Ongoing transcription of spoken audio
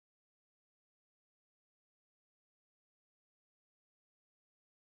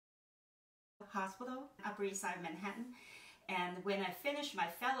Hospital, Upper East Side of Manhattan. And when I finished my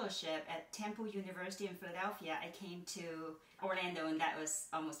fellowship at Temple University in Philadelphia, I came to Orlando, and that was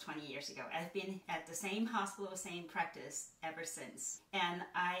almost 20 years ago. I've been at the same hospital, same practice ever since. And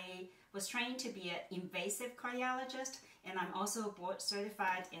I was trained to be an invasive cardiologist, and I'm also board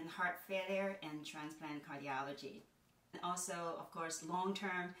certified in heart failure and transplant cardiology. And also, of course,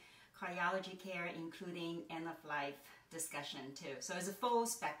 long-term cardiology care, including end-of-life discussion too. So it's a full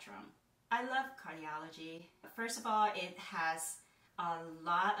spectrum. I love cardiology. First of all, it has a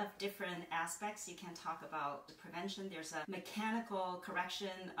lot of different aspects. You can talk about the prevention. There's a mechanical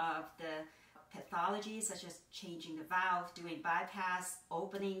correction of the pathology, such as changing the valve, doing bypass,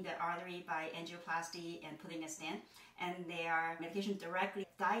 opening the artery by angioplasty, and putting a stent. And they are medication directly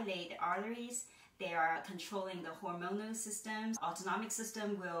dilate the arteries. They are controlling the hormonal systems. Autonomic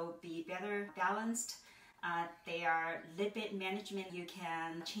system will be better balanced. They are lipid management. You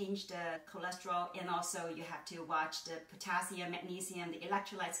can change the cholesterol, and also you have to watch the potassium, magnesium, the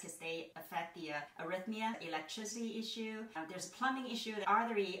electrolytes, because they affect the arrhythmia, electricity issue. There's a plumbing issue. The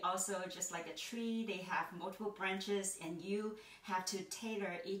artery also, just like a tree, they have multiple branches, and you have to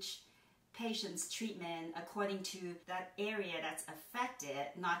tailor each patient's treatment according to that area that's affected,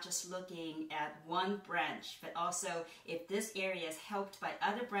 not just looking at one branch, but also if this area is helped by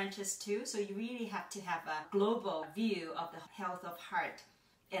other branches too. So you really have to have a global view of the health of heart.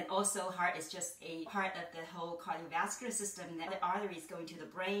 And also heart is just a part of the whole cardiovascular system. The arteries going to the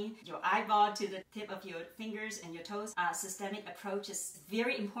brain, your eyeball to the tip of your fingers and your toes. Systemic approach is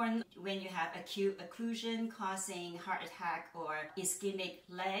very important when you have acute occlusion causing heart attack or ischemic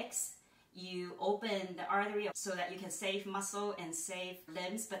legs. You open the artery so that you can save muscle and save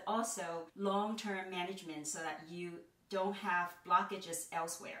limbs, but also long-term management so that you don't have blockages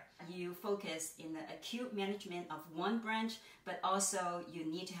elsewhere. You focus in the acute management of one branch, but also you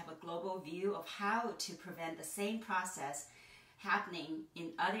need to have a global view of how to prevent the same process happening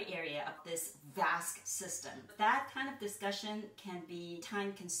in other area of this vast system. That kind of discussion can be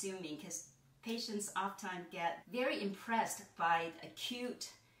time-consuming because patients often get very impressed by the acute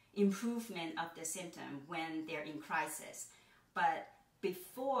improvement of the symptom when they're in crisis. But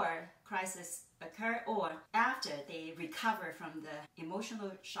before crisis occur or after they recover from the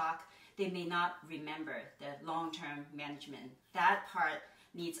emotional shock, they may not remember the long-term management. That part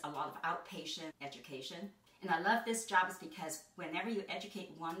needs a lot of outpatient education. And I love this job is because whenever you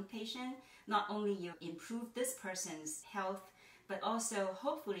educate one patient, not only you improve this person's health, but also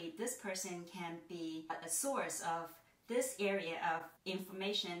hopefully this person can be a source of this area of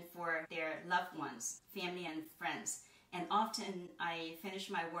information for their loved ones, family and friends. And often I finish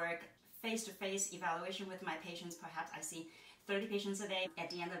my work face-to-face evaluation with my patients. Perhaps I see 30 patients a day. At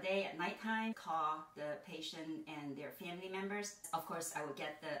the end of the day, at nighttime, call the patient and their family members. Of course, I will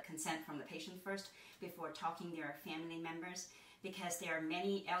get the consent from the patient first before talking to their family members, because there are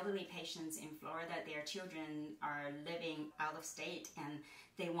many elderly patients in Florida. Their children are living out of state and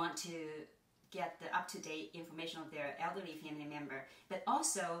they want to get the up-to-date information of their elderly family member. But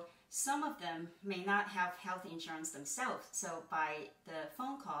also, some of them may not have health insurance themselves. So by the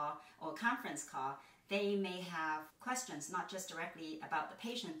phone call or conference call, they may have questions, not just directly about the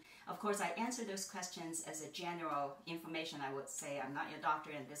patient. Of course, I answer those questions as a general information. I would say, I'm not your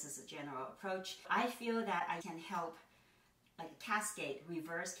doctor and this is a general approach. I feel that I can help like a cascade,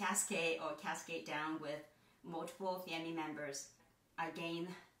 reverse cascade or cascade down with multiple family members. I gain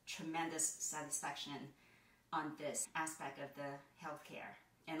tremendous satisfaction on this aspect of the healthcare.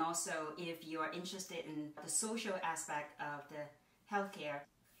 And also, if you are interested in the social aspect of the healthcare,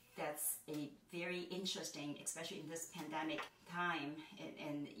 that's a very interesting, especially in this pandemic time,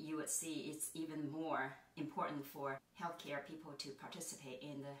 and you would see it's even more important for healthcare people to participate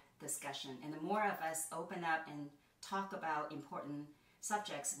in the discussion. And the more of us open up and talk about important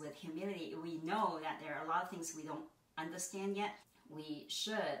subjects with humility, we know that there are a lot of things we don't understand yet. We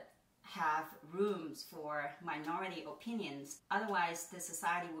should have rooms for minority opinions. Otherwise, the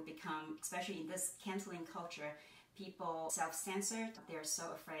society will become, especially in this canceling culture, people self-censored. They're so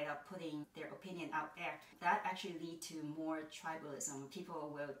afraid of putting their opinion out there. That actually leads to more tribalism.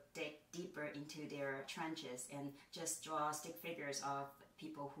 People will dig deeper into their trenches and just draw stick figures of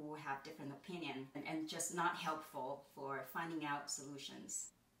people who have different opinion and just not helpful for finding out solutions.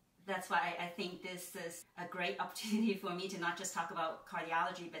 That's why I think this is a great opportunity for me to not just talk about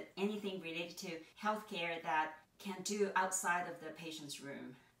cardiology, but anything related to healthcare that can do outside of the patient's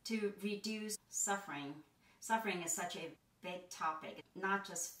room to reduce suffering. Suffering is such a big topic, not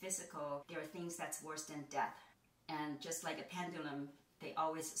just physical. There are things that's worse than death. And just like a pendulum, they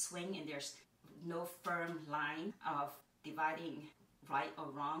always swing and there's no firm line of dividing right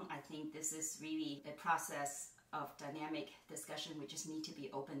or wrong. I think this is really a process of dynamic discussion. We just need to be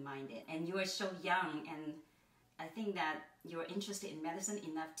open-minded. And you are so young, and I think that you're interested in medicine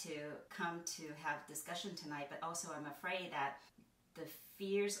enough to come to have discussion tonight, but also I'm afraid that the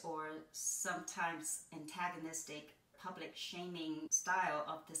fears or sometimes antagonistic public shaming style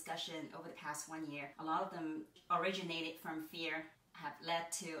of discussion over the past 1 year, a lot of them originated from fear, have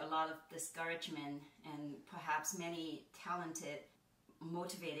led to a lot of discouragement, and perhaps many talented,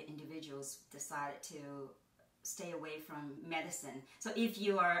 motivated individuals decided to stay away from medicine. So if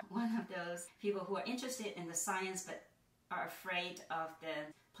you are one of those people who are interested in the science but are afraid of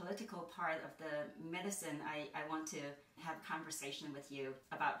the political part of the medicine, I want to have a conversation with you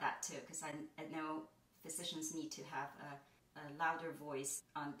about that too, because I know physicians need to have a louder voice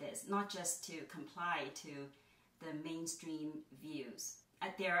on this, not just to comply to the mainstream views.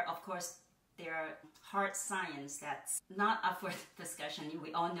 There are hard science that's not up for discussion.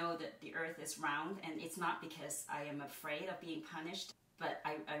 We all know that the earth is round, and it's not because I am afraid of being punished, but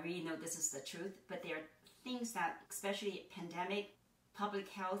I really know this is the truth. But there are things that, especially pandemic, public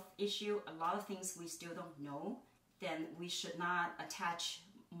health issue, a lot of things we still don't know. Then we should not attach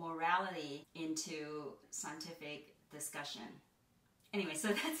morality into scientific discussion. Anyway, so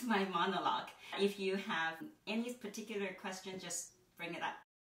that's my monologue. If you have any particular question, just bring it up.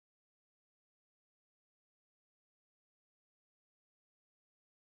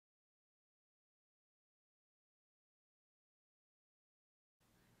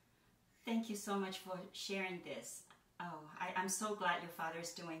 Thank you so much for sharing this. Oh, I'm so glad your father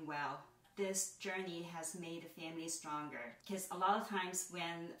is doing well. This journey has made the family stronger, because a lot of times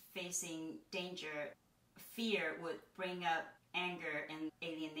when facing danger, fear would bring up anger and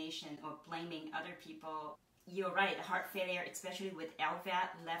alienation or blaming other people. You're right, heart failure, especially with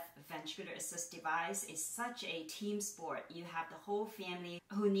LVAD, left ventricular assist device, is such a team sport. You have the whole family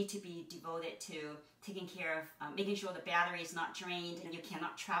who need to be devoted to taking care of, making sure the battery is not drained, and you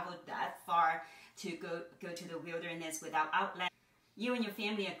cannot travel that far to go to the wilderness without outlet. You and your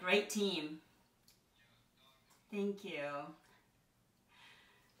family are a great team. Thank you.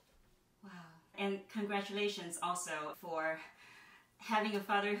 Wow. And congratulations also for having a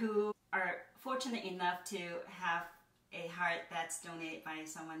father who are fortunate enough to have a heart that's donated by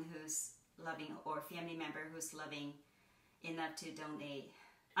someone who's loving, or a family member who's loving enough to donate.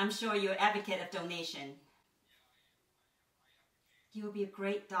 I'm sure you're an advocate of donation. You will be a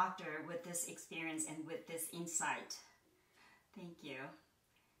great doctor with this experience and with this insight. Thank you.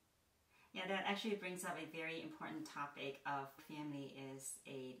 Yeah, that actually brings up a very important topic of family is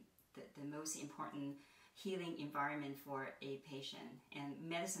the most important healing environment for a patient. And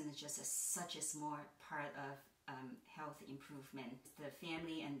medicine is just such a small part of health improvement. The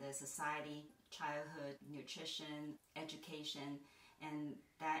family and the society, childhood, nutrition, education, and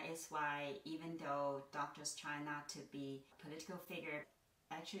that is why even though doctors try not to be political figure,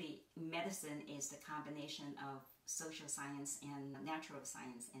 actually medicine is the combination of social science and natural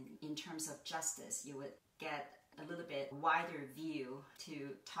science. And in terms of justice, you would get a little bit wider view to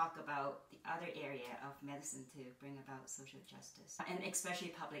talk about the other area of medicine to bring about social justice. And especially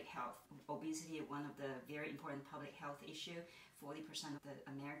public health. Obesity is one of the very important public health issue. 40% of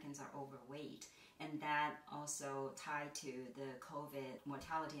the Americans are overweight. And that also tied to the COVID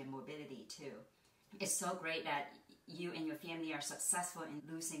mortality and morbidity too. It's so great that you and your family are successful in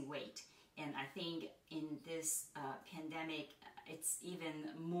losing weight. And I think in this pandemic, it's even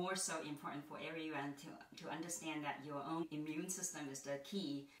more so important for everyone to understand that your own immune system is the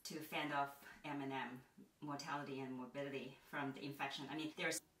key to fend off M&M, mortality and morbidity from the infection. I mean,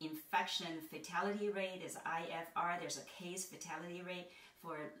 there's infection fatality rate, there's IFR, there's a case fatality rate.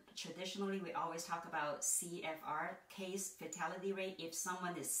 For traditionally, we always talk about CFR, case fatality rate. If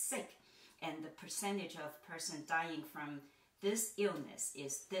someone is sick and the percentage of person dying from this illness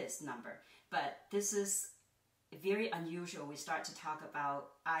is this number. But this is very unusual. We start to talk about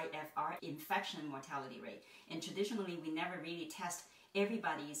IFR, infection mortality rate. And traditionally, we never really test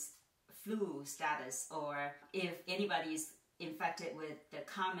everybody's flu status, or if anybody's infected with the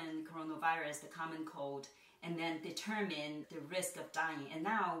common coronavirus, the common cold, and then determine the risk of dying. And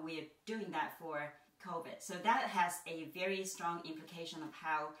now we're doing that for COVID. So that has a very strong implication of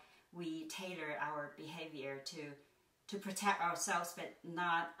how we tailor our behavior to protect ourselves, but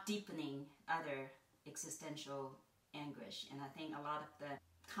not deepening other existential anguish. And I think a lot of the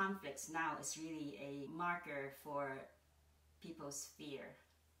conflicts now is really a marker for people's fear.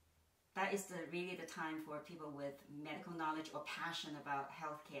 That is really the time for people with medical knowledge or passion about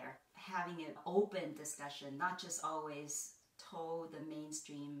healthcare, having an open discussion, not just always toe the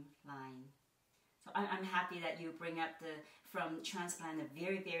mainstream line. So I'm happy that you bring up from transplant, a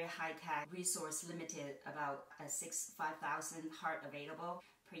very, very high-tech, resource limited, about 5,000 heart available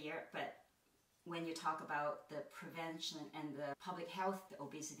per year. But when you talk about the prevention and the public health, the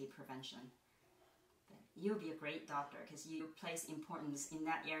obesity prevention, you'll be a great doctor because you place importance in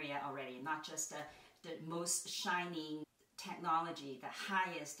that area already, not just the most shining technology, the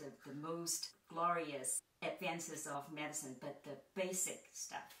highest, the most glorious advances of medicine, but the basic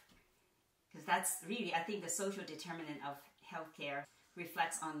stuff. Because that's really, I think, the social determinant of healthcare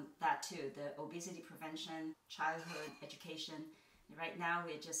reflects on that too. The obesity prevention, childhood education. Right now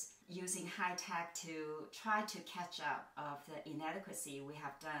we're just using high tech to try to catch up of the inadequacy we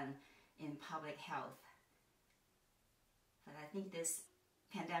have done in public health. But I think this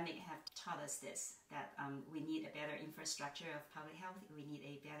pandemic have taught us this, that we need a better infrastructure of public health. We need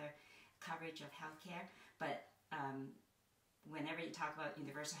a better coverage of healthcare. But whenever you talk about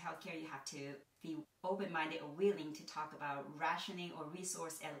universal healthcare, you have to be open-minded or willing to talk about rationing or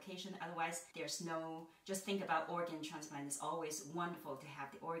resource allocation. Otherwise, there's no, just think about organ transplant. It's always wonderful to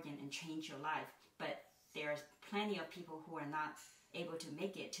have the organ and change your life. But there's plenty of people who are not able to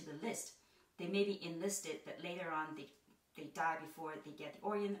make it to the list. They may be enlisted, but later on they die before they get the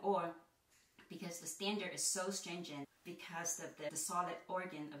organ, or because the standard is so stringent, because of the solid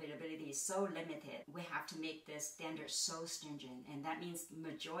organ availability is so limited, we have to make the standard so stringent. And that means the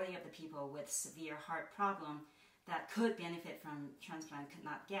majority of the people with severe heart problem that could benefit from transplant could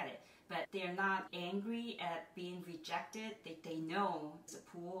not get it. But they're not angry at being rejected. They know it's a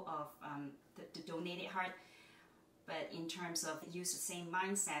pool of the donated heart. But in terms of use the same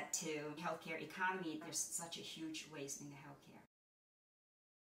mindset to healthcare economy, there's such a huge waste in the healthcare.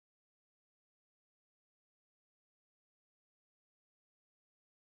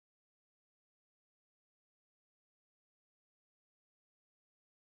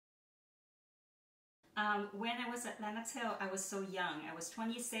 When I was at Lenox Hill, I was so young. I was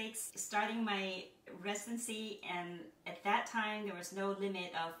 26, starting my residency, and at that time there was no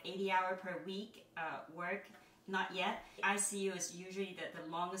limit of 80 hours per week work. Not yet. ICU is usually the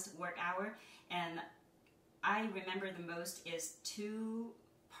longest work hour, and I remember the most is two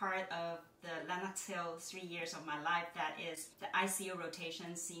part of the Lenox Hill 3 years of my life. That is the ICU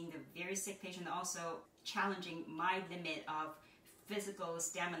rotation, seeing the very sick patient, also challenging my limit of physical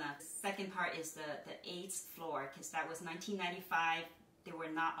stamina. The second part is the 8th floor, because that was 1995. There were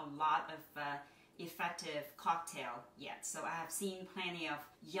not a lot of effective cocktail yet. So I have seen plenty of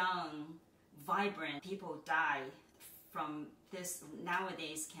young, vibrant people die from this.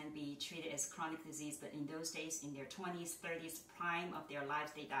 Nowadays can be treated as chronic disease, but in those days, in their 20s, 30s, prime of their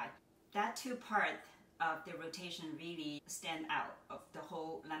lives, they died. That two part of the rotation really stand out of the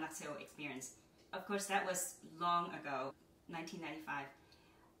whole Lenox Hill experience. Of course, that was long ago, 1995.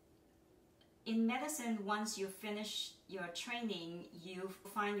 In medicine, once you finish your training, you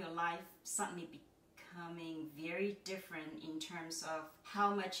find your life suddenly becoming very different in terms of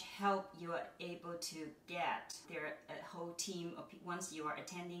how much help you are able to get. There are a whole team of people. Once you are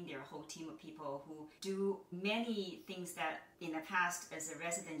attending, there are a whole team of people who do many things that in the past as a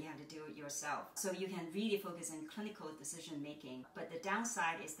resident you have to do it yourself. So you can really focus on clinical decision making. But the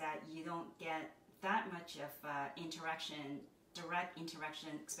downside is that you don't get that much of interaction, direct interaction,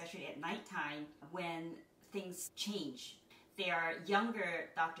 especially at nighttime when things change. There are younger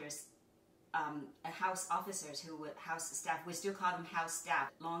doctors, house officers who would house staff. We still call them house staff.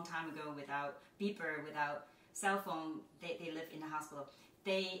 Long time ago, without beeper, without cell phone, they live in the hospital.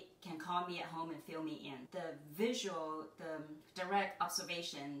 They can call me at home and fill me in. The visual, the direct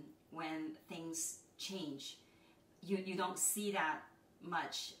observation when things change, you don't see that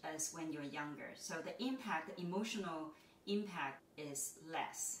much as when you're younger. So the impact, the emotional impact is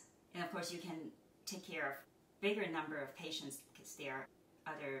less. And of course you can take care of bigger number of patients because there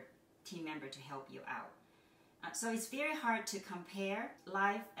are other team members to help you out. So it's very hard to compare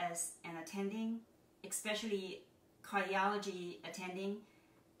life as an attending, especially cardiology attending,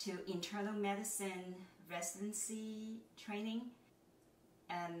 to internal medicine residency training.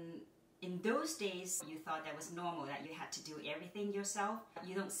 And in those days, you thought that was normal, that you had to do everything yourself.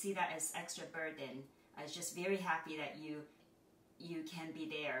 You don't see that as extra burden. I was just very happy that you can be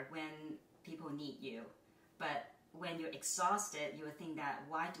there when people need you. But when you're exhausted, you will think that,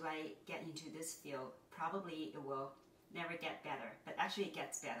 why do I get into this field? Probably it will never get better. But actually it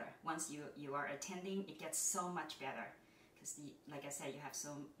gets better. Once you are attending, it gets so much better. Because like I said, you have so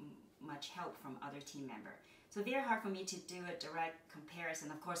much help from other team members. So very hard for me to do a direct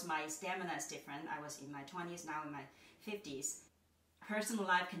comparison. Of course, my stamina is different. I was in my 20s, now in my 50s. Personal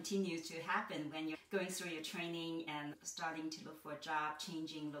life continues to happen when you're going through your training and starting to look for a job,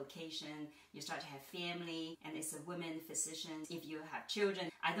 changing location, you start to have family, and it's a woman physician. If you have children,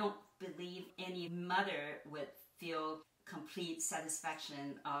 I don't believe any mother would feel complete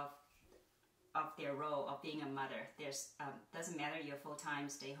satisfaction of their role of being a mother. There's doesn't matter you're full-time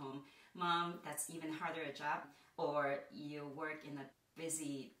stay-home mom, that's even harder a job, or you work in a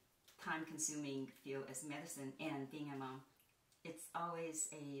busy, time-consuming field as medicine and being a mom. It's always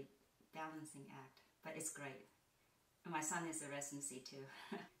a balancing act, but it's great. My son is a residency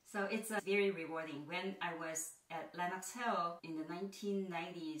too. So it's very rewarding. When I was at Lenox Hill in the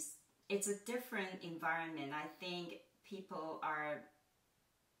 1990s, it's a different environment. I think people are,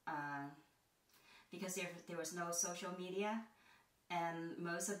 because there was no social media, and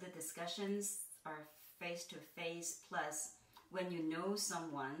most of the discussions are face-to-face, plus when you know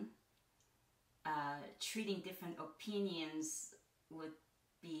someone, treating different opinions would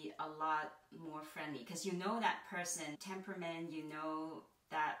be a lot more friendly, because you know that person's temperament, you know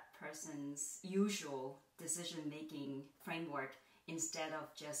that person's usual decision-making framework, instead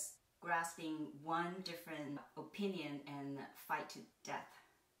of just grasping one different opinion and fight to death.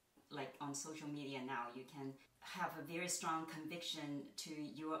 Like on social media now, you can have a very strong conviction to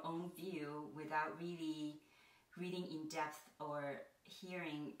your own view without really reading in depth or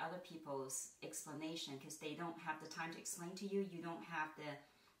hearing other people's explanation, because they don't have the time to explain to you. You don't have the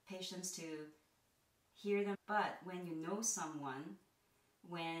patience to hear them. But when you know someone,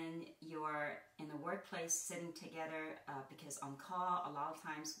 when you're in the workplace sitting together, because on call, a lot of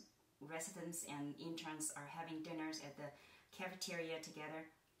times residents and interns are having dinners at the cafeteria together.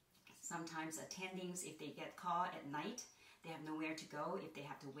 Sometimes attendings, if they get called at night, they have nowhere to go. If they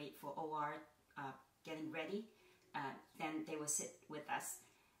have to wait for OR getting ready, then they will sit with us.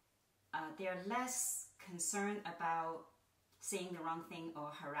 They're less concerned about saying the wrong thing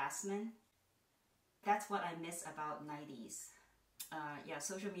or harassment. That's what I miss about 90s. Yeah,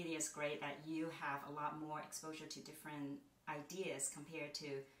 social media is great that you have a lot more exposure to different ideas compared to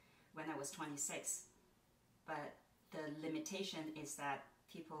when I was 26. But the limitation is that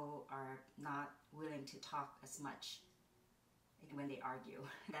people are not willing to talk as much when they argue.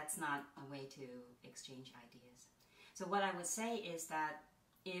 That's not a way to exchange ideas. So what I would say is that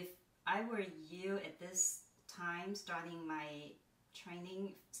if I were you at this time, starting my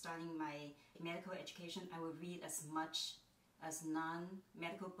training, starting my medical education, I would read as much as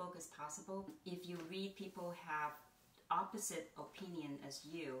non-medical book as possible. If you read people have opposite opinion as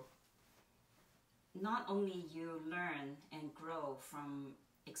you, not only you learn and grow from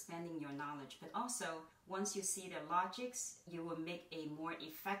expanding your knowledge, but also once you see their logics, you will make a more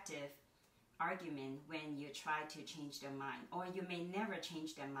effective argument when you try to change their mind. Or you may never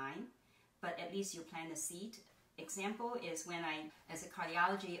change their mind, but at least you plant a seed. Example is when as a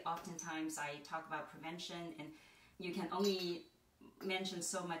cardiology, oftentimes I talk about prevention, and you can only mention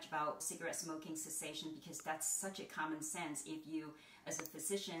so much about cigarette smoking cessation because that's such a common sense. If you, as a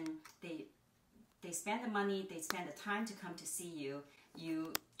physician, they spend the money, they spend the time to come to see you,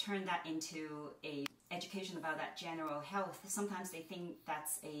 you turn that into a education about that general health. Sometimes they think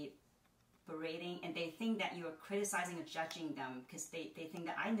that's a berating, and they think that you're criticizing or judging them because they think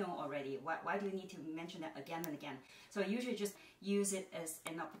that I know already. Why do you need to mention that again and again? So I usually just use it as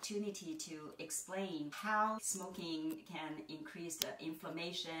an opportunity to explain how smoking can increase the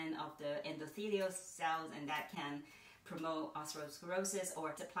inflammation of the endothelial cells, and that can promote atherosclerosis,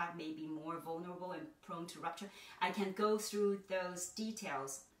 or the plaque may be more vulnerable and prone to rupture. I can go through those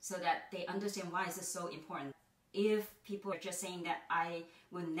details so that they understand why is this so important. If people are just saying that I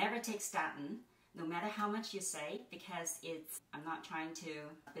will never take statin, no matter how much you say, because I'm not trying to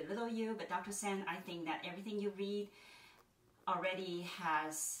belittle you, but Dr. Cen, I think that everything you read already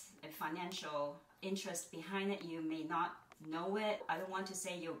has a financial interest behind it. You may not know it. I don't want to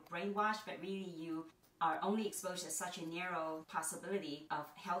say you're brainwashed, but really you are only exposed to such a narrow possibility of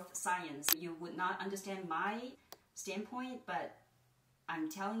health science. You would not understand my standpoint, but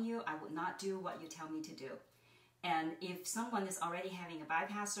I'm telling you, I would not do what you tell me to do. And if someone is already having a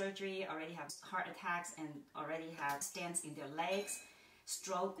bypass surgery, already have heart attacks, and already have stents in their legs,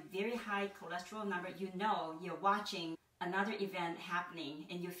 stroke, very high cholesterol number, you know you're watching another event happening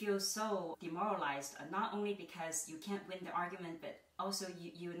and you feel so demoralized, not only because you can't win the argument, but also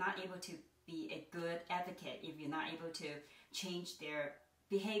you're not able to be a good advocate if you're not able to change their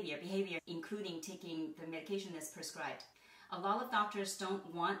behavior including taking the medication that's prescribed. A lot of doctors don't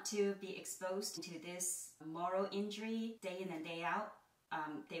want to be exposed to this moral injury day in and day out.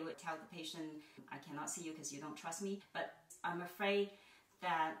 They would tell the patient, I cannot see you because you don't trust me. But I'm afraid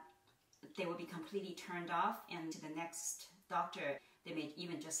that they will be completely turned off, and to the next doctor They may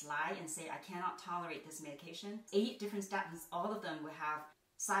even just lie and say, I cannot tolerate this medication. 8 different statins, all of them will have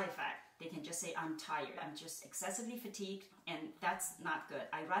side effect. They can just say, I'm tired, I'm just excessively fatigued, and that's not good.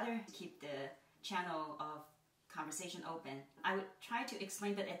 I'd rather keep the channel of conversation open. I would try to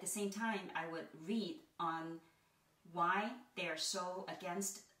explain, but at the same time, I would read on why they are so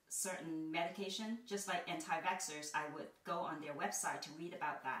against certain medication. Just like anti-vaxxers, I would go on their website to read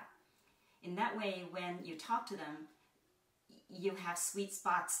about that. In that way, when you talk to them, you have sweet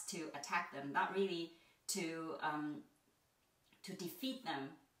spots to attack them, not really to defeat them,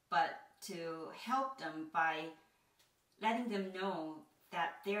 but to help them by letting them know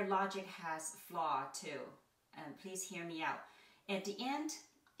that their logic has flaw too. And please hear me out. At the end,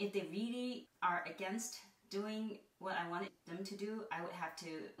 if they really are against doing what I wanted them to do, I would have to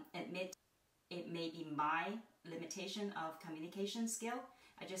admit it may be my limitation of communication skill.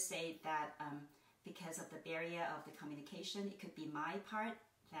 I just say that because of the barrier of the communication, it could be my part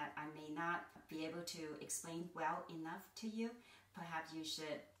that I may not be able to explain well enough to you. Perhaps you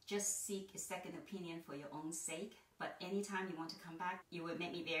should just seek a second opinion for your own sake. But anytime you want to come back, you would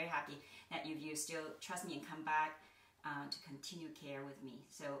make me very happy that if you still trust me and come back to continue care with me.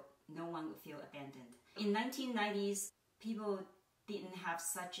 So no one would feel abandoned. In 1990s, people didn't have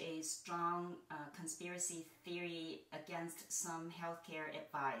such a strong conspiracy theory against some healthcare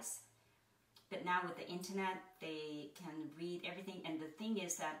advice. But now with the internet, they can read everything. And the thing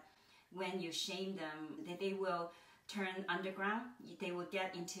is that when you shame them, they will turn underground. They will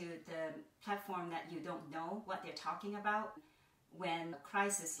get into the platform that you don't know what they're talking about. When a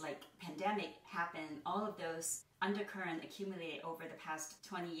crisis like pandemic happened, all of those undercurrent accumulated over the past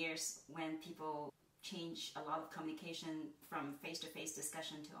 20 years when people change a lot of communication from face-to-face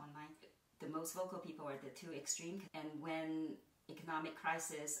discussion to online. The most vocal people are the two extremes. And when economic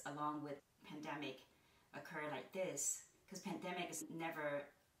crisis along with pandemic occur like this, because pandemic is never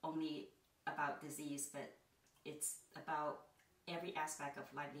only about disease, but it's about every aspect of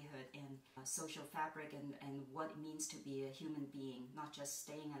livelihood and social fabric and what it means to be a human being, not just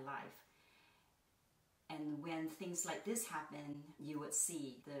staying alive. And when things like this happen, you would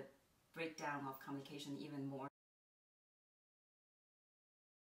see the breakdown of communication even more.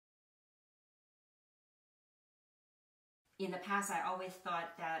 In the past, I always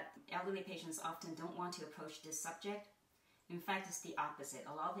thought that elderly patients often don't want to approach this subject. In fact, it's the opposite.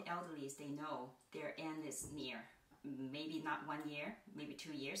 A lot of the elderlies, they know their end is near. Maybe not 1 year, maybe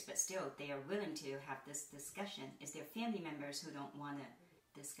 2 years, but still they are willing to have this discussion. It's their family members who don't want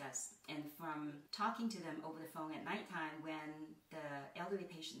to discuss. And from talking to them over the phone at nighttime when the elderly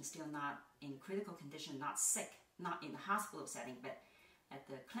patient is still not in critical condition, not sick, not in the hospital setting, but at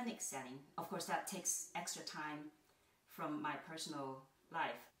the clinic setting, of course that takes extra time from my personal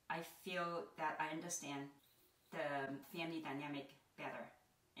life. I feel that I understand the family dynamic better,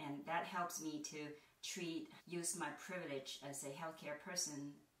 and that helps me to use my privilege as a healthcare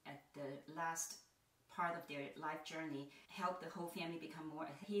person at the last part of their life journey, help the whole family become more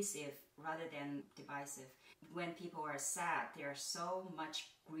adhesive rather than divisive. When people are sad, there's so much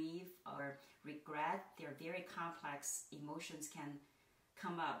grief or regret. There are very complex emotions can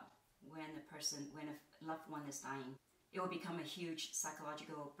come up when a loved one is dying. It will become a huge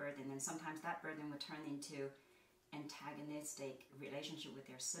psychological burden, and sometimes that burden will turn into antagonistic relationship with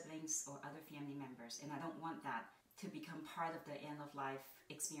their siblings or other family members. And I don't want that to become part of the end of life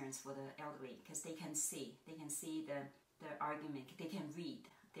experience for the elderly, because they can see the argument, they can read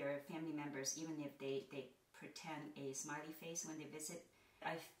their family members even if they pretend a smiley face when they visit.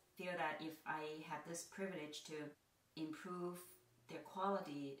 I feel that if I have this privilege to improve their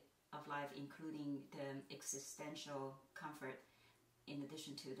quality of life, including the existential comfort in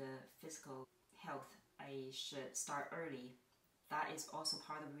addition to the physical health, I should start early. That is also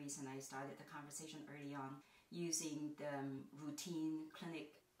part of the reason I started the conversation early on, using the routine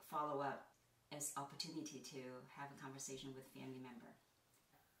clinic follow-up as opportunity to have a conversation with family member.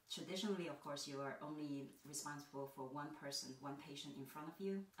 Traditionally, of course, you are only responsible for one person, one patient in front of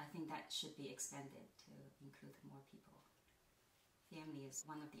you. I think that should be expanded to include more people. Family is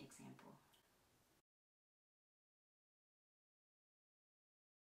one of the examples.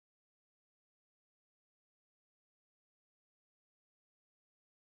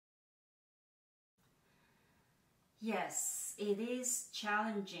 Yes, it is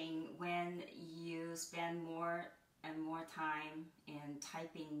challenging when you spend more and more time in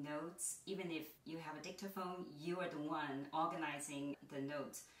typing notes. Even if you have a dictaphone, you are the one organizing the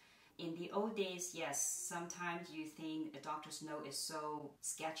notes. In the old days, yes, sometimes you think a doctor's note is so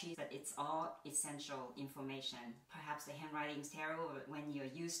sketchy that it's all essential information. Perhaps the handwriting is terrible, but when you're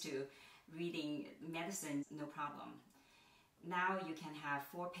used to reading medicine, no problem. Now you can have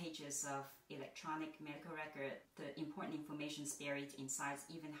 4 pages of electronic medical record. The important information is buried inside,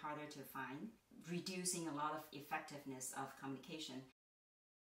 even harder to find, reducing a lot of effectiveness of communication.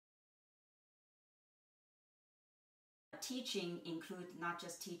 Teaching include not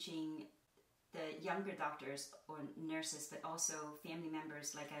just teaching the younger doctors or nurses, but also family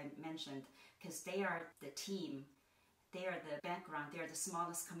members, like I mentioned, because they are the team, they are the background, they are the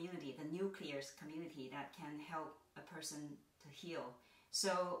smallest community, the nuclear community that can help a person to heal.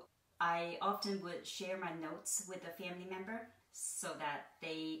 So I often would share my notes with a family member so that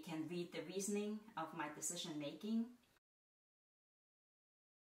they can read the reasoning of my decision making.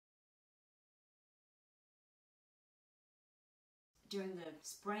 During the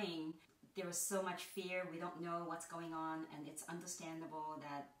spring, there was so much fear. We don't know what's going on, and it's understandable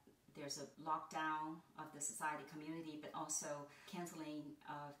that there's a lockdown of the society community, but also canceling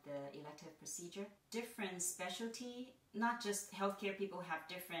of the elective procedure. Different specialty, not just healthcare people have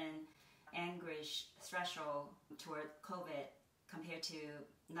different anguish threshold toward COVID compared to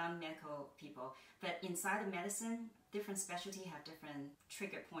non-medical people. But inside of medicine, different specialty have different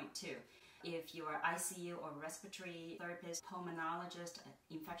trigger point too. If you are ICU or respiratory therapist, pulmonologist,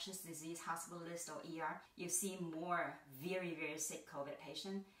 infectious disease hospitalist, or ER, you see more very, very sick COVID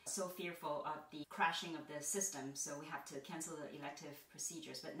patient, so fearful of the crashing of the system, so we have to cancel the elective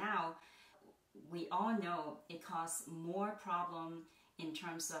procedures. But now, we all know it causes more problem in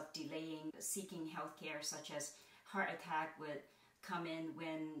terms of delaying seeking healthcare, such as heart attack would come in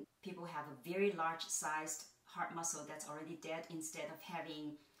when people have a very large sized heart muscle that's already dead, instead of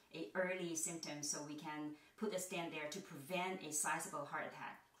having a early symptom, so we can put a stent there to prevent a sizable heart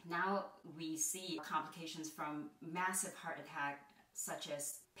attack. Now we see complications from massive heart attack, such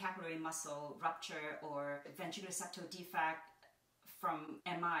as papillary muscle rupture or ventricular septal defect from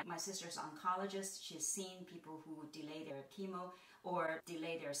MI. My sister's an oncologist. She's seen people who delay their chemo or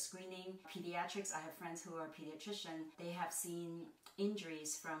delay their screening. Pediatrics, I have friends who are pediatricians. They have seen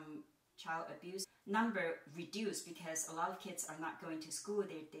injuries from child abuse. Number reduced because a lot of kids are not going to school,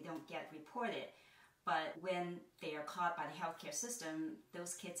 they don't get reported. But when they are caught by the healthcare system,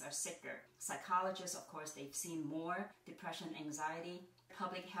 those kids are sicker. Psychologists, of course, they've seen more depression, anxiety.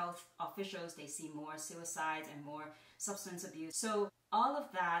 Public health officials, they see more suicides and more substance abuse. So all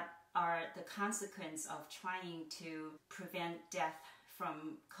of that are the consequence of trying to prevent death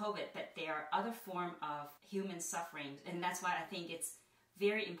from COVID, but there are other forms of human suffering. And that's why I think it's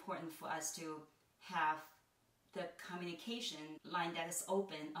very important for us to have the communication line that is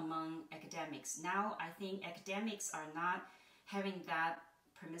open among academics. Now, I think academics are not having that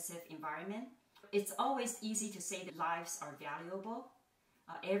permissive environment. It's always easy to say that lives are valuable.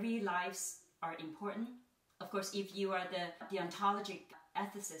 Every lives are important. Of course, if you are the deontologic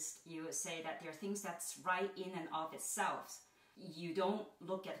ethicist, you would say that there are things that's right in and of itself. You don't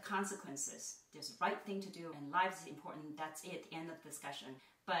look at the consequences. There's the right thing to do, and life is important. That's it, end of discussion.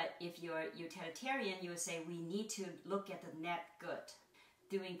 But if you're utilitarian, you would say we need to look at the net good,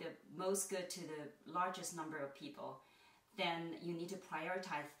 doing the most good to the largest number of people. Then you need to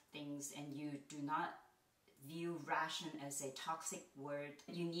prioritize things, and you do not view ration as a toxic word.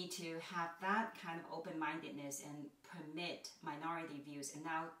 You need to have that kind of open-mindedness and permit minority views. And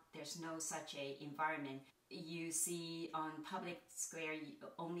now there's no such a environment. You see on public square, you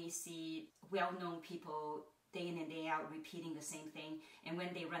only see well-known people day in and day out repeating the same thing. And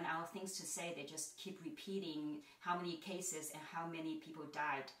when they run out of things to say, they just keep repeating how many cases and how many people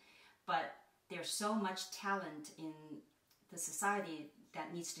died. But there's so much talent in the society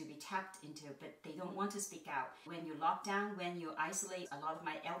that needs to be tapped into, but they don't want to speak out. When you lock down, when you isolate, a lot of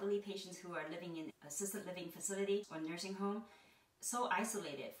my elderly patients who are living in assisted living facility or nursing home, so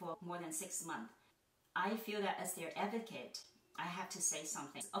isolated for more than 6 months. I feel that as their advocate, I have to say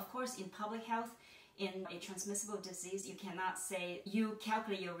something. Of course, in public health, in a transmissible disease, you cannot say, you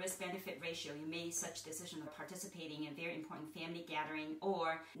calculate your risk-benefit ratio. You made such decision of participating in a very important family gathering,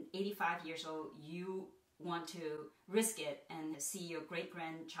 or 85 years old, you want to risk it and see your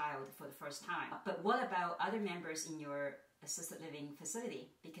great-grandchild for the first time. But what about other members in your assisted living facility?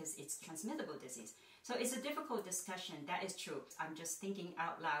 Because it's transmissible disease. So it's a difficult discussion, that is true. I'm just thinking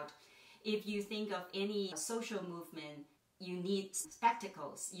out loud. If you think of any social movement, you need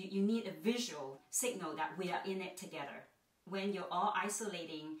spectacles. You need a visual signal that we are in it together. When you're all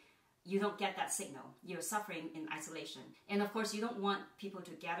isolating, you don't get that signal. You're suffering in isolation. And of course, you don't want people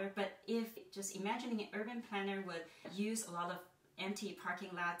to gather, but if just imagining an urban planner would use a lot of empty parking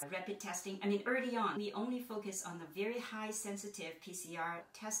lots, rapid testing. I mean, early on, we only focus on the very high sensitive PCR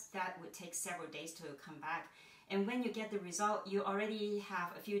test that would take several days to come back. And when you get the result, you already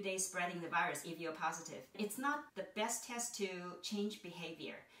have a few days spreading the virus if you're positive. It's not the best test to change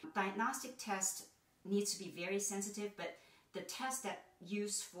behavior. Diagnostic test needs to be very sensitive, but the test that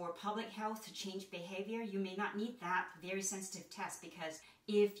used for public health to change behavior, you may not need that very sensitive test, because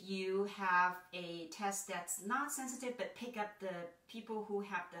if you have a test that's not sensitive but pick up the people who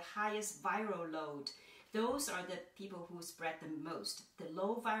have the highest viral load, those are the people who spread the most. The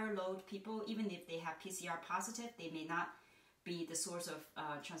low viral load people, even if they have PCR positive, they may not be the source of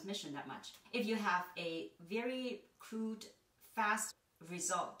transmission that much. If you have a very crude, fast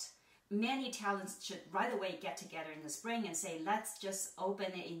result, many talents should right away get together in the spring and say, let's just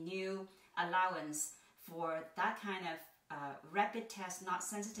open a new allowance for that kind of rapid test, not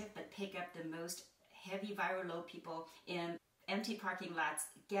sensitive, but pick up the most heavy viral load people in empty parking lots,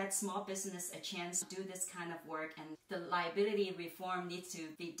 get small business a chance to do this kind of work. And the liability reform needs to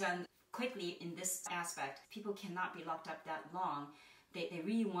be done quickly in this aspect. People cannot be locked up that long. They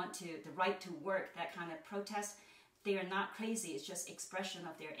really want the right to work, that kind of protest. They are not crazy, it's just expression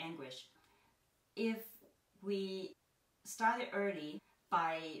of their anguish. If we started early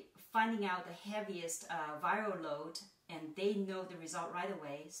by finding out the heaviest viral load and they know the result right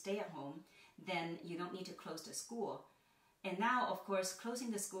away, stay at home, then you don't need to close the school. And now, of course, closing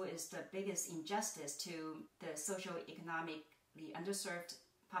the school is the biggest injustice to the socioeconomically underserved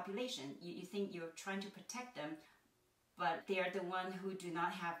population. You think you're trying to protect them, but they are the ones who do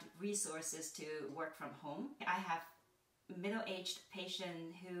not have the resources to work from home. I have middle-aged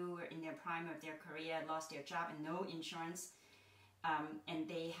patients who were in their prime of their career, lost their job and no insurance, and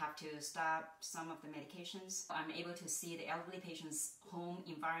they have to stop some of the medications. I'm able to see the elderly patient's home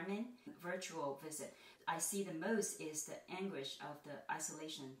environment, virtual visit. I see the most is the anguish of the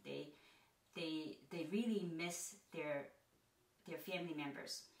isolation. They really miss their family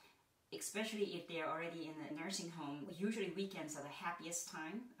members, especially if they're already in a nursing home. Usually weekends are the happiest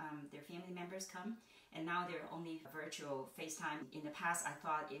time. Their family members come, and now they're only virtual FaceTime. In the past, I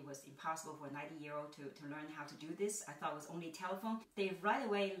thought it was impossible for a 90-year-old to learn how to do this. I thought it was only telephone. They right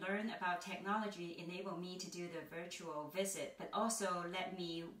away learn about technology, enable me to do the virtual visit, but also let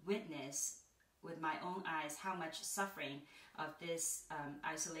me witness with my own eyes how much suffering of this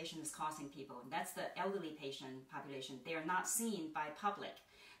isolation is causing people. And that's the elderly patient population. They are not seen by public.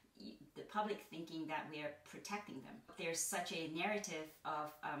 The public thinking that we are protecting them. There's such a narrative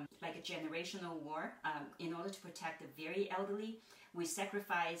of like a generational war. In order to protect the very elderly, we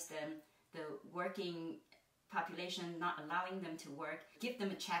sacrifice the working population, not allowing them to work, give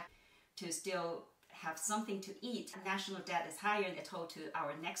them a check to still have something to eat. National debt is higher than told to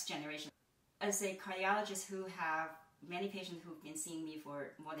our next generation. As a cardiologist who have many patients who've been seeing me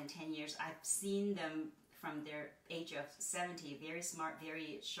for more than 10 years, I've seen them from their age of 70, very smart,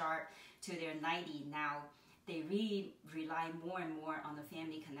 very sharp, to their 90 now. They really rely more and more on the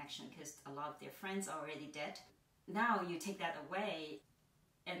family connection because a lot of their friends are already dead. Now you take that away,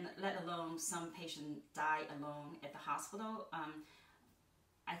 and let alone some patient die alone at the hospital.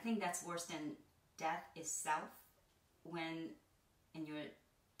 I think that's worse than death itself, when in your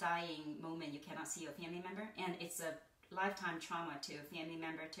dying moment you cannot see your family member, and it's a lifetime trauma to a family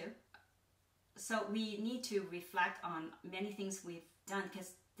member too. So we need to reflect on many things we've done,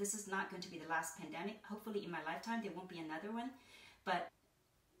 because this is not going to be the last pandemic. Hopefully in my lifetime there won't be another one, but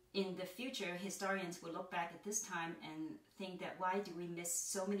in the future historians will look back at this time and think that why do we miss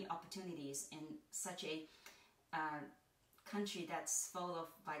so many opportunities in such a country that's full of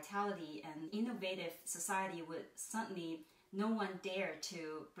vitality and innovative society. Would suddenly no one dare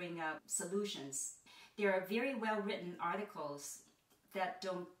to bring up solutions. There are very well written articles that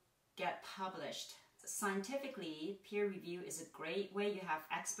don't get published. Scientifically, peer review is a great way. You have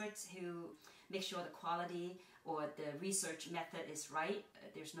experts who make sure the quality or the research method is right.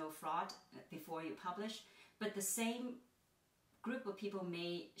 There's no fraud before you publish. But the same group of people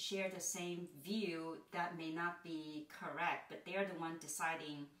may share the same view that may not be correct, but they're the one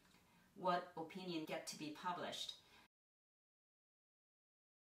deciding what opinion get to be published.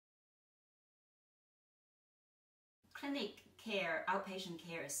 Clinic care, outpatient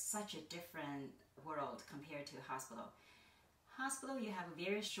care is such a different world compared to hospital. Hospital, you have a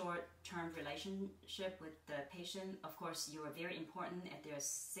very short-term relationship with the patient. Of course, you are very important at their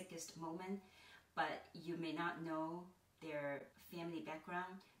sickest moment, but you may not know their family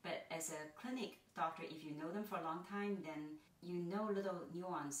background. But as a clinic doctor, if you know them for a long time, then you know little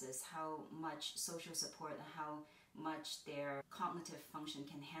nuances, how much social support and how much their cognitive function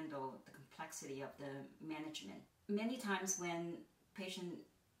can handle the complexity of the management. Many times when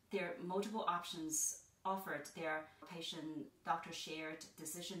there are multiple options offered their patient-doctor shared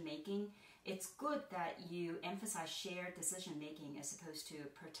decision-making. It's good that you emphasize shared decision-making as opposed to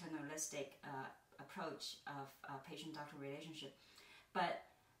paternalistic approach of patient-doctor relationship. But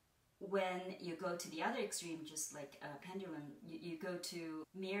when you go to the other extreme, just like a pendulum, you go to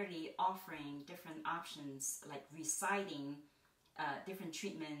merely offering different options, like reciting different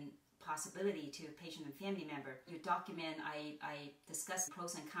treatment possibility to a patient and family member. You document, I discuss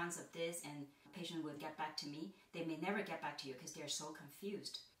pros and cons of this, and the patient will get back to me. They may never get back to you because they're so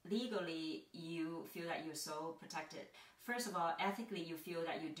confused. Legally, you feel that you're so protected. First of all, ethically, you feel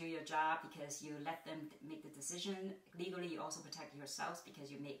that you do your job because you let them make the decision. Legally, you also protect yourselves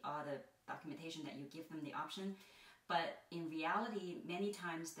because you make all the documentation that you give them the option. But in reality, many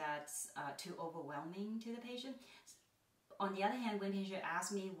times that's too overwhelming to the patient. On the other hand, when patient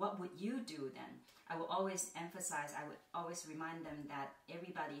asks me, what would you do then? I will always emphasize, I would always remind them that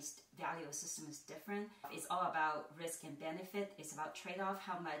everybody's value system is different. It's all about risk and benefit. It's about trade-off,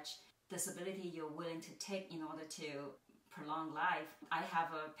 how much disability you're willing to take in order to prolong life. I have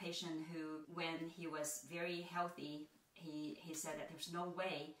a patient who, when he was very healthy, he said that there's no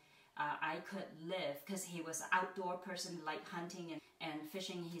way I could live, because he was an outdoor person, like hunting and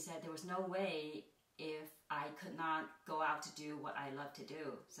fishing. He said there was no way if I could not go out to do what I love to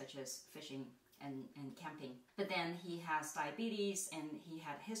do, such as fishing and camping. But then he has diabetes and he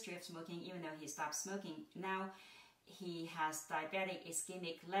had a history of smoking, even though he stopped smoking. Now he has diabetic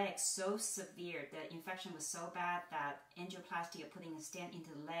ischemic leg, so severe, the infection was so bad that angioplasty, or putting a stent into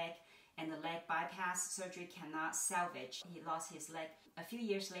the leg, and the leg bypass surgery cannot salvage. He lost his leg. A few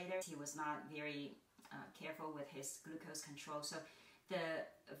years later, he was not very careful with his glucose control. So the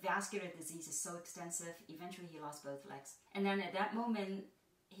vascular disease is so extensive, eventually he lost both legs. And then at that moment,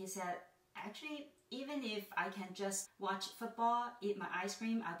 he said, actually, even if I can just watch football, eat my ice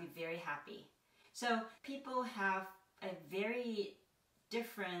cream, I'll be very happy. So people have a very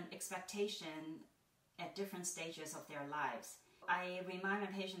different expectation at different stages of their lives. I remind my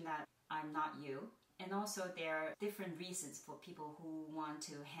patient that I'm not you. And also there are different reasons for people who want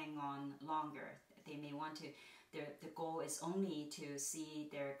to hang on longer. They may want to, the goal is only to see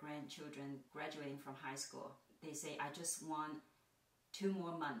their grandchildren graduating from high school. They say, I just want 2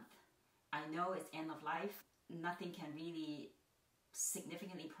 more months. I know it's end of life. Nothing can really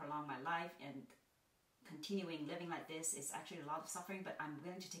significantly prolong my life, and continuing living like this is actually a lot of suffering, but I'm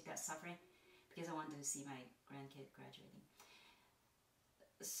willing to take that suffering because I want to see my grandkid graduating.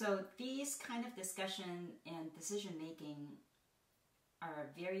 So these kind of discussion and decision making are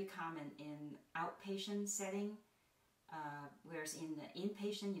very common in outpatient setting, whereas in the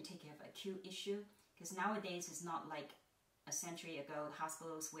inpatient you take care of acute issue, because nowadays it's not like a century ago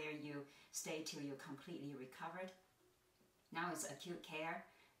hospitals where you stay till you're completely recovered. Now it's acute care,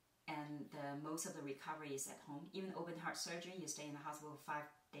 and most of the recovery is at home. Even open heart surgery, you stay in the hospital 5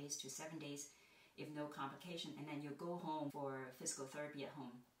 days to 7 days if no complication, and then you go home for physical therapy at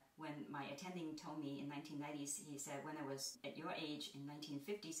home. When my attending told me in 1990s, he said, when I was at your age in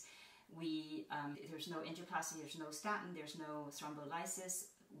 1950s, there's no angioplasty, there's no statin, there's no thrombolysis.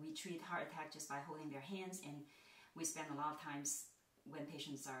 We treat heart attack just by holding their hands, and we spend a lot of times when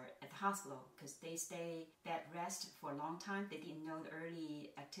patients are at the hospital, because they stay bed rest for a long time. They didn't know the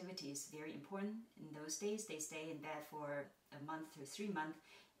early activity is very important. In those days, they stay in bed for a month to 3 months,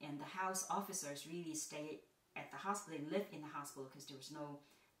 and the house officers really stay at the hospital and live in the hospital because there was no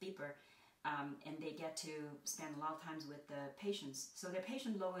beeper, and they get to spend a lot of times with the patients. So their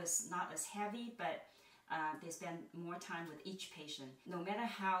patient load is not as heavy, but they spend more time with each patient. No matter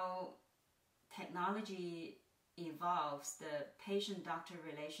how technology evolves, the patient-doctor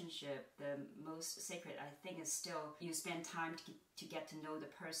relationship, the most sacred, I think, is still you spend time to get to know the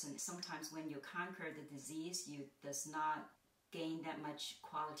person. Sometimes when you conquer the disease, you does not gain that much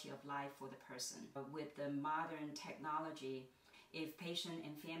quality of life for the person. With the modern technology, if patient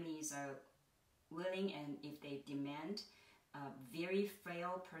and families are willing and if they demand, a very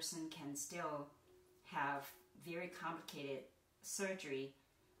frail person can still have very complicated surgery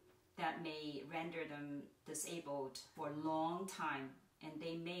that may render them disabled for a long time, and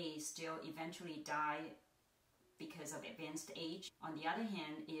they may still eventually die because of advanced age. On the other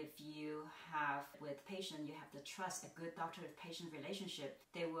hand, if you have with patient, you have the trust, a good doctor-patient relationship,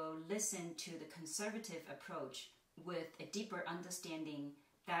 they will listen to the conservative approach with a deeper understanding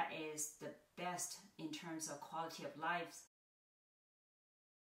that is the best in terms of quality of life.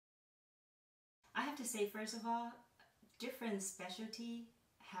 I have to say, first of all, different specialty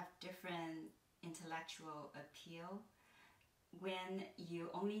have different intellectual appeal. When you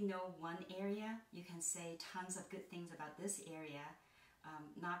only know one area, you can say tons of good things about this area,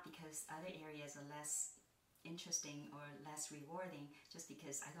 not because other areas are less interesting or less rewarding, just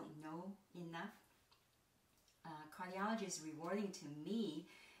because I don't know enough. Cardiology is rewarding to me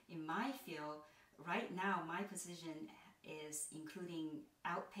in my field. Right now, my position is including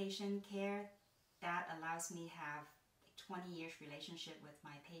outpatient care that allows me to have a 20 years relationship with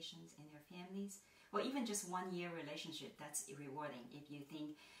my patients and their families, or even just 1 year relationship. That's rewarding if you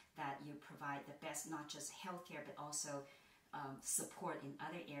think that you provide the best, not just healthcare, but also support in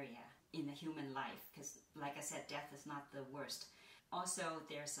other area in the human life. Because like I said, death is not the worst. Also,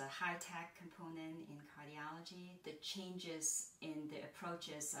 there's a high-tech component in cardiology. The changes in the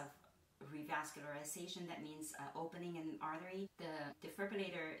approaches of revascularization, that means opening an artery. The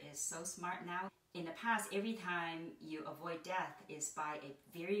defibrillator is so smart now. In the past, every time you avoid death is by a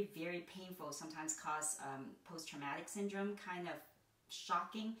very, very painful, sometimes cause post-traumatic syndrome, kind of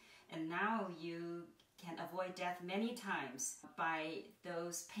shocking. And now you can avoid death many times by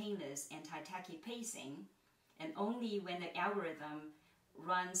those painless anti-tachy pacing. And only when the algorithm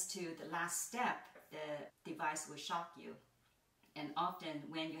runs to the last step, the device will shock you. And often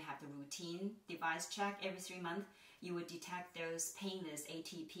when you have the routine device check every 3 months, you would detect those painless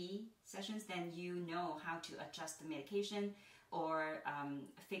ATP sessions. Then you know how to adjust the medication or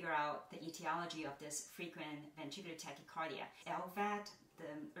figure out the etiology of this frequent ventricular tachycardia. LVAD,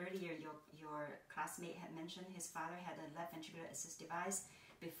 earlier your classmate had mentioned, his father had a left ventricular assist device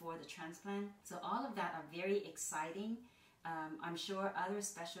before the transplant. So all of that are very exciting. I'm sure other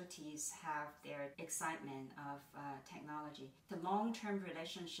specialties have their excitement of technology. The long-term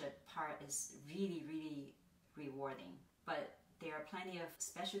relationship part is really, really rewarding. But there are plenty of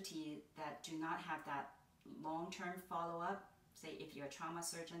specialties that do not have that long-term follow-up. Say if you're a trauma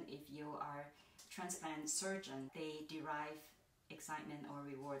surgeon, if you are a transplant surgeon, they derive excitement or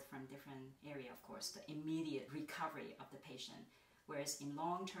reward from different area, of course, the immediate recovery of the patient. Whereas in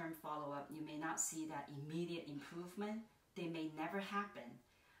long-term follow-up, you may not see that immediate improvement. They may never happen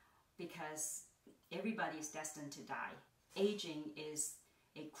because everybody is destined to die. Aging is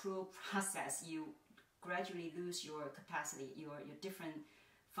a cruel process. You gradually lose your capacity, your different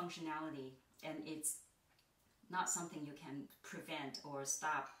functionality, and it's not something you can prevent or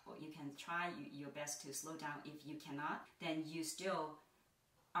stop, or you can try your best to slow down. If you cannot, then you still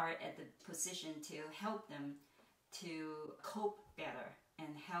are at the position to help them to cope better and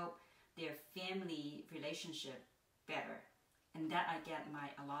help their family relationship better. And that I get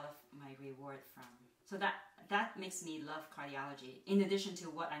a lot of my reward from. So that makes me love cardiology. In addition to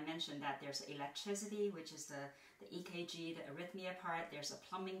what I mentioned, that there's electricity, which is the EKG, the arrhythmia part, there's a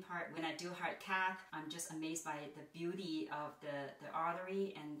plumbing part. When I do heart cath, I'm just amazed by the beauty of the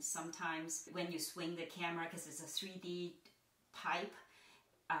artery. And sometimes when you swing the camera, because it's a 3D pipe,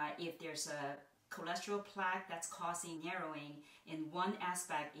 if there's a cholesterol plaque that's causing narrowing, in one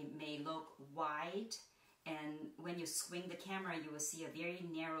aspect it may look wide, and when you swing the camera you will see a very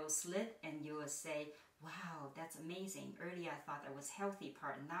narrow slit, and you will say, wow, that's amazing. Earlier I thought that was healthy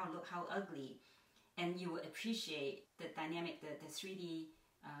part, and now look how ugly. And you will appreciate the dynamic, the 3D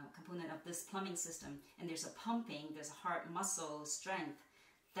component of this plumbing system. And there's a pumping, there's a heart muscle strength.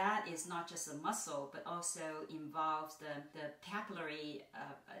 That is not just a muscle, but also involves the papillary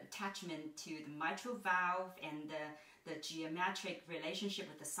attachment to the mitral valve and the geometric relationship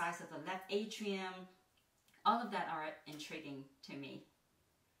with the size of the left atrium. All of that are intriguing to me.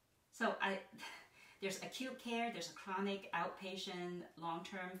 So there's acute care, there's a chronic outpatient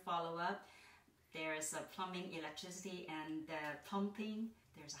long-term follow-up, there's a plumbing, electricity, and pumping,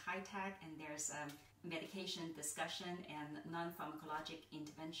 there's a high-tech, and there's medication discussion and non-pharmacologic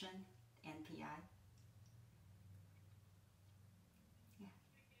intervention, NPI.